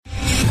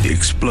the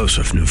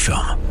explosive new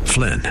film,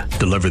 Flynn,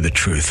 deliver the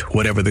truth,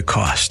 whatever the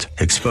cost.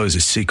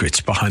 Exposes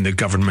secrets behind the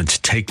government's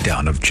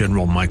takedown of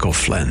General Michael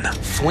Flynn.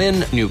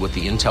 Flynn knew what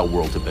the intel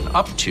world had been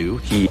up to.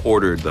 He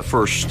ordered the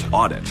first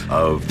audit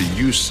of the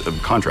use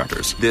of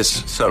contractors.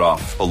 This set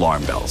off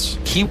alarm bells.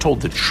 He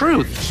told the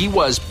truth. He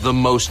was the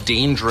most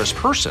dangerous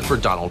person for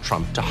Donald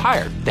Trump to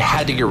hire. They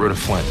had to get rid of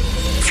Flynn.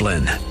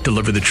 Flynn,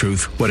 deliver the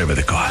truth, whatever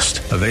the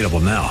cost. Available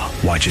now.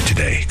 Watch it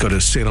today. Go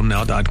to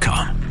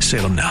salemnow.com.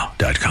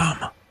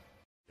 salemnow.com.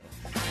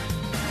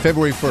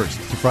 February 1st,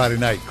 it's a Friday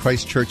night,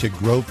 Christchurch at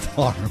Grove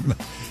Farm.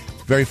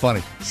 Very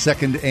funny.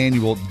 Second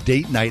annual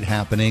date night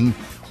happening.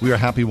 We are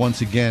happy once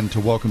again to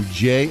welcome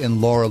Jay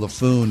and Laura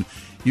Laffoon.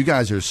 You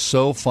guys are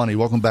so funny.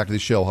 Welcome back to the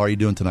show. How are you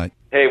doing tonight?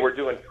 Hey, we're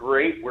doing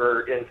great.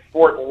 We're in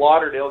Fort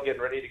Lauderdale getting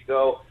ready to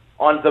go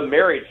on the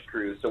marriage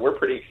cruise, so we're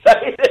pretty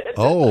excited.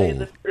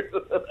 Oh,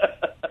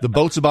 the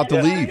boat's about to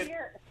leave.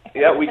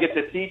 Yeah, we get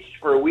to teach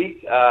for a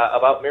week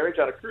about marriage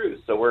on a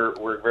cruise, so we're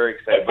very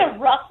excited. It's a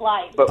rough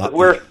life. But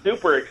we're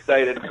super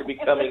excited to be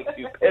coming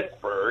to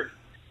Pittsburgh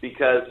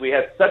because we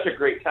had such a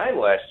great time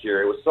last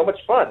year. It was so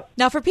much fun.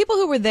 Now, for people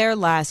who were there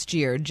last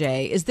year,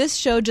 Jay, is this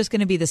show just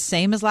going to be the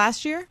same as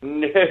last year?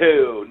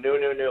 No.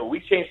 We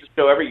change the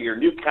show every year.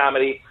 New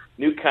comedy,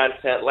 new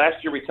content.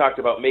 Last year we talked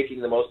about making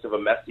the most of a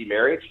messy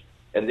marriage,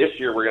 and this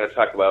year we're going to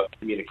talk about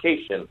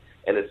communication.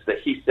 And it's the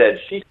he said,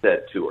 she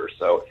said tour.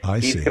 So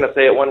he's going to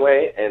say it one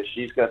way, and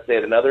she's going to say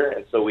it another.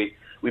 And so we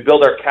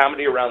build our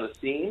comedy around the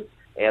scene,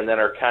 and then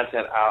our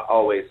content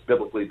always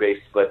biblically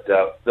based, but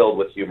filled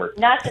with humor.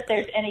 Not that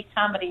there's any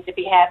comedy to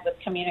be had with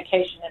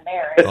communication and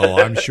marriage. Oh,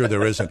 I'm sure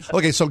there isn't.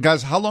 Okay, so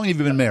guys, how long have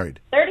you been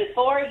married?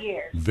 34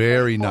 years.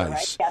 Very 34,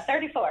 nice. Right? Yeah,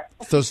 34.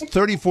 Those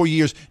 34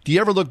 years, do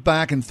you ever look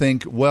back and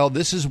think, well,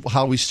 this is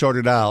how we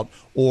started out,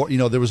 or,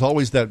 there was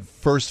always that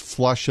first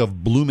flush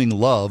of blooming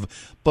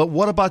love, but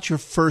what about your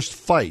first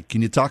fight?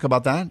 Can you talk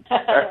about that?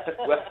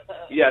 Well,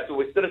 yeah, so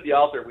we stood at the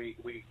altar. We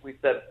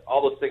said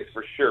all those things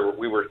for sure.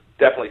 We were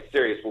definitely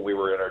serious when we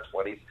were in our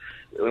 20s.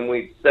 When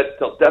we said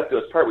till death do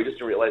us part, we just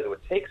didn't realize it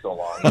would take so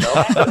long,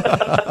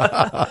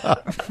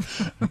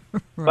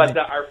 But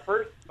our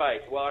first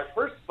fight was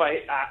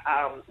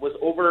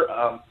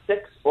over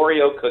 6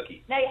 Oreo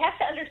cookies. Now, you have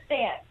to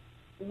understand,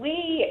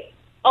 we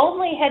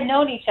only had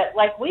known each other.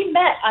 Like, we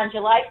met on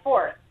July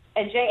 4th,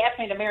 and Jay asked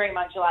me to marry him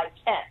on July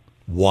 10th.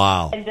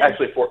 Wow. And then,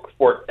 actually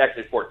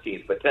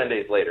 14th, but 10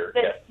 days later.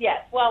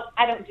 Yes. Well,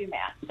 I don't do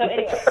math. So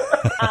anyway.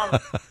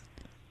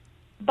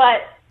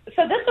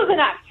 So this was in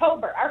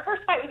October. Our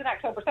first fight was in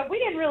October, so we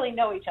didn't really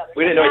know each other.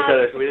 We didn't know each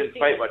other, so we didn't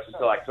fight much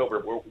until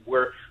October.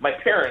 My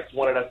parents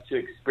wanted us to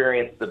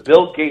experience the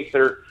Bill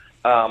Gaither,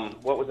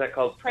 what was that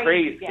called?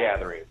 Praise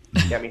Gathering.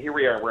 Yeah, I mean, here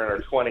we are, we're in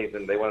our 20s,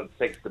 and they wanted to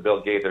take us to Bill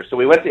Gaither. So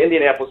we went to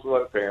Indianapolis with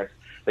my parents.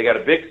 They got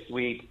a big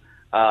suite.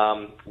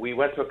 We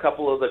went to a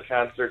couple of the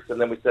concerts, and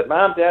then we said,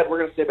 Mom, Dad, we're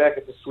going to stay back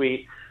at the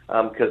suite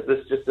because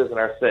this just isn't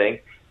our thing.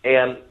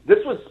 And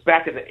this was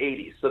back in the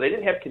 80s, so they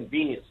didn't have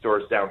convenience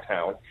stores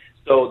downtown.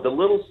 So the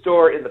little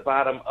store in the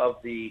bottom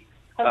of the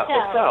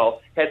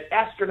hotel had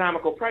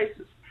astronomical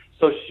prices.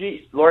 So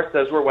Laura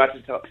says, we're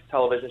watching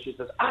television. She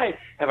says, I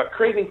have a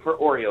craving for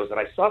Oreos, and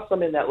I saw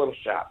some in that little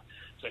shop.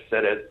 So I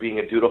said, as being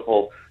a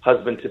dutiful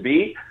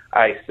husband-to-be,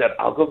 I said,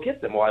 I'll go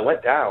get them. Well, I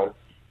went down,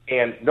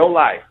 and no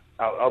lie,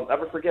 I'll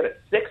never forget it.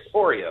 6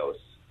 Oreos,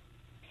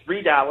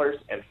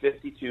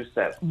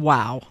 $3.52.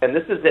 Wow. And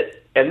this is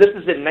it. And this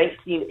is in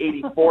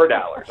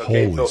 $1984.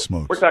 Okay, Holy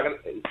smokes. We're talking,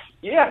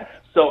 yeah.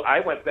 So I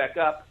went back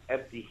up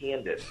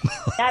empty-handed.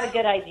 Not a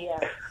good idea.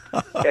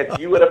 And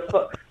you would have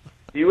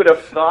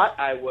thought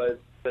I was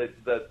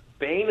the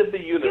bane of the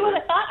universe. You would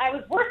have thought I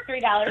was worth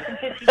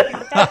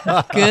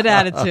 $3.52. Good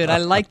attitude. I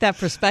like that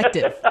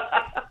perspective.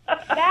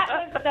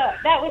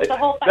 That was the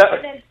whole fight.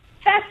 And then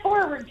fast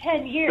forward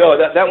 10 years. No,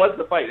 that was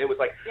the fight. It was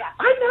like,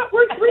 I'm not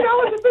worth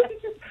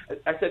 $3.52.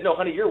 I said, no,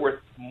 honey, you're worth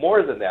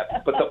more than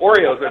that. But the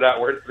Oreos are not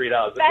worth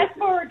 $3. Fast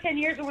forward 10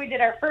 years when we did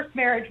our first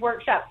marriage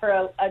workshop for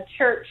a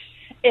church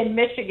in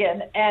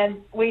Michigan,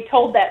 and we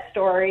told that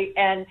story,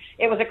 and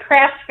it was a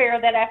craft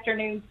fair that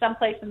afternoon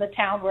someplace in the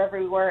town, wherever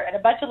we were, and a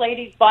bunch of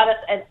ladies bought us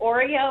an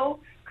Oreo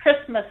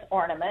Christmas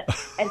ornament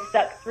and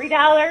stuck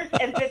 $3.52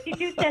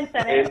 in it, and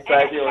it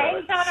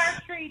hangs on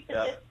our tree to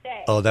this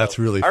day. Oh, that's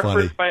really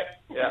funny.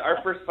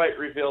 Our first fight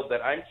revealed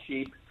that I'm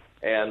cheap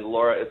and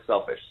Laura is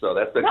selfish, so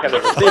that's the kind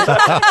of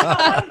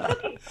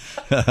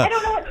I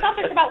don't know what's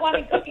selfish about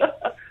wanting cookies.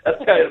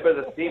 That's kind of been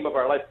the theme of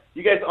our life.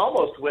 You guys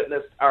almost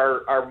witnessed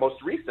our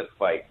most recent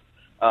fight.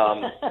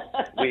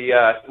 We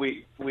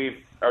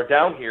are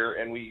down here,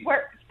 and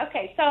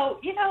okay. So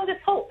this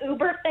whole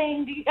Uber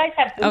thing. Do you guys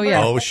have Uber? Oh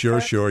yeah. Oh sure,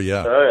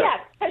 yeah. Yeah,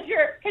 because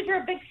you're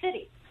a big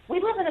city. We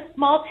live in a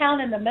small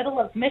town in the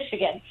middle of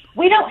Michigan.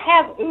 We don't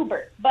have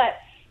Uber, but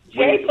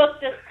Jay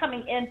booked us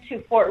coming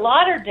into Fort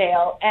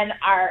Lauderdale, and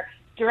our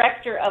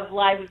director of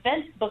live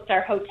events booked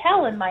our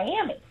hotel in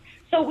Miami.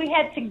 So we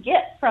had to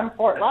get from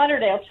Fort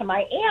Lauderdale to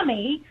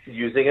Miami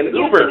using an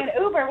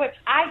Uber, which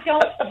I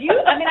don't use.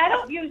 I mean, I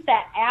don't use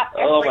that app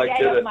every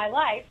day of my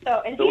life.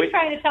 So he's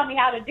trying to tell me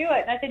how to do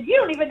it. And I said, you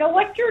don't even know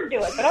what you're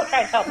doing, so don't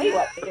try to tell me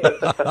what to do.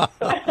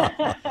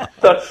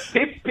 So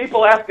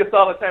people ask us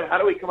all the time, how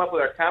do we come up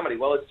with our comedy?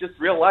 Well, it's just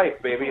real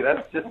life, baby.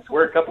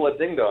 We're a couple of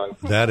ding-dongs.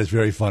 That is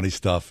very funny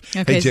stuff.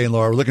 Okay, hey, Jay and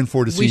Laura, we're looking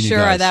forward to seeing you guys. We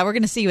sure are that. We're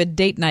going to see you at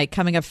date night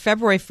coming up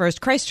February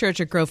 1st, Christchurch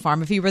at Grove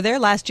Farm. If you were there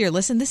last year,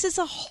 listen, this is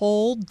a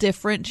whole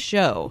different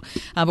show.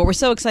 But we're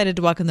so excited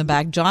to welcome them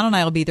back. John and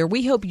I will be there.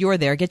 We hope you're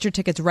there. Get your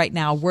tickets right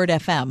now,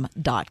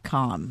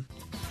 wordfm.com.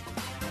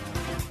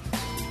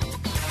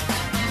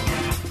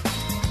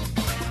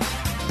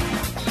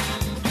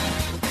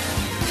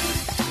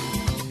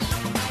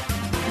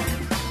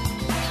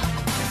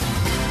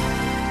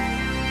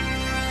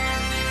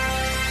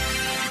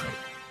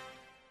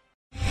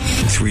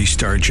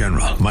 Three-star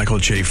General Michael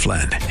J.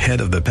 Flynn,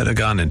 head of the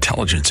Pentagon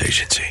Intelligence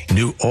Agency,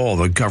 knew all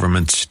the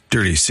government's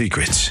dirty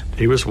secrets.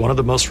 He was one of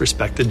the most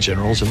respected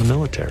generals in the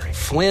military.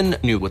 Flynn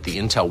knew what the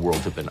intel world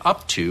had been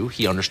up to.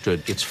 He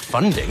understood its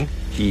funding.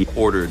 He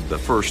ordered the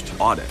first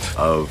audit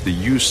of the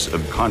use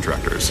of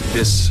contractors.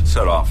 This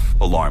set off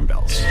alarm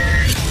bells.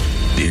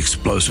 The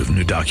explosive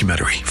new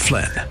documentary,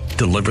 Flynn,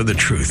 Deliver the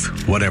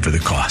Truth, Whatever the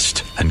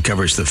Cost,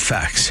 uncovers the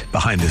facts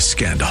behind this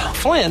scandal.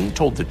 Flynn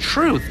told the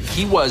truth.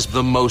 He was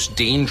the most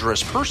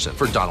dangerous person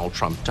for Donald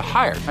Trump to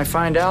hire. I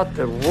find out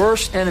the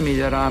worst enemy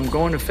that I'm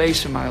going to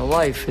face in my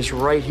life is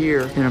right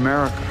here in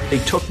America. They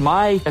took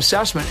my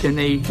assessment and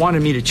they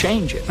wanted me to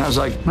change it. And I was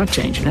like, I'm not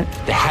changing it.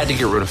 They had to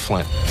get rid of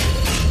Flynn.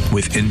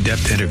 With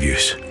in-depth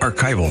interviews,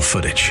 archival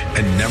footage,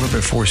 and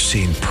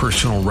never-before-seen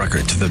personal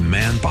records of the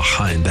man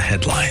behind the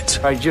headlines.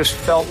 I just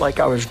felt like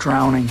I was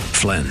drowning.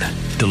 Flynn,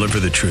 Deliver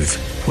the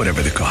Truth,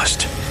 Whatever the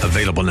Cost.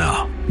 Available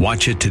now.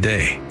 Watch it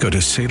today. Go to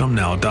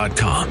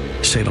salemnow.com.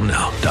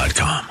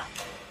 salemnow.com.